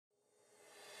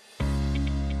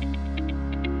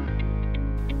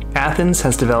Athens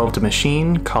has developed a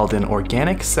machine called an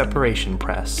Organic Separation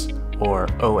Press, or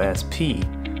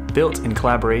OSP, built in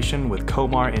collaboration with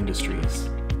Comar Industries.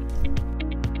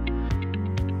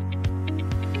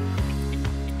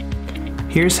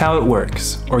 Here's how it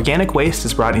works. Organic waste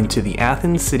is brought into the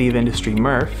Athens City of Industry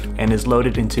MRF and is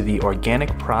loaded into the Organic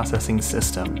Processing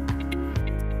System.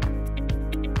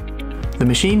 The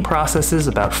machine processes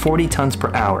about 40 tons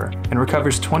per hour and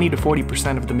recovers 20 to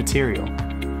 40% of the material.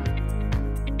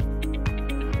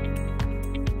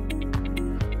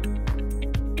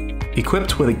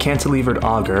 Equipped with a cantilevered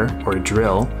auger, or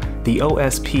drill, the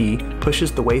OSP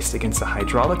pushes the waste against a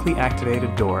hydraulically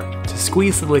activated door to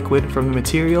squeeze the liquid from the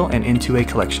material and into a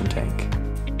collection tank.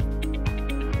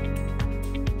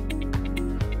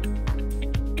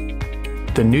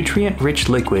 The nutrient-rich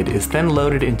liquid is then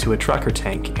loaded into a trucker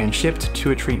tank and shipped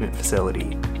to a treatment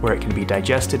facility, where it can be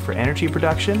digested for energy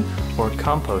production or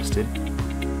composted.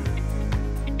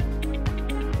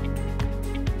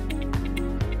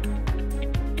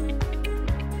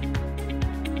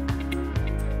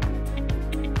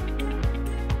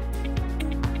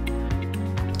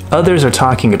 Others are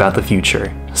talking about the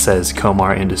future, says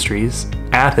Comar Industries.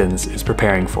 Athens is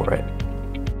preparing for it.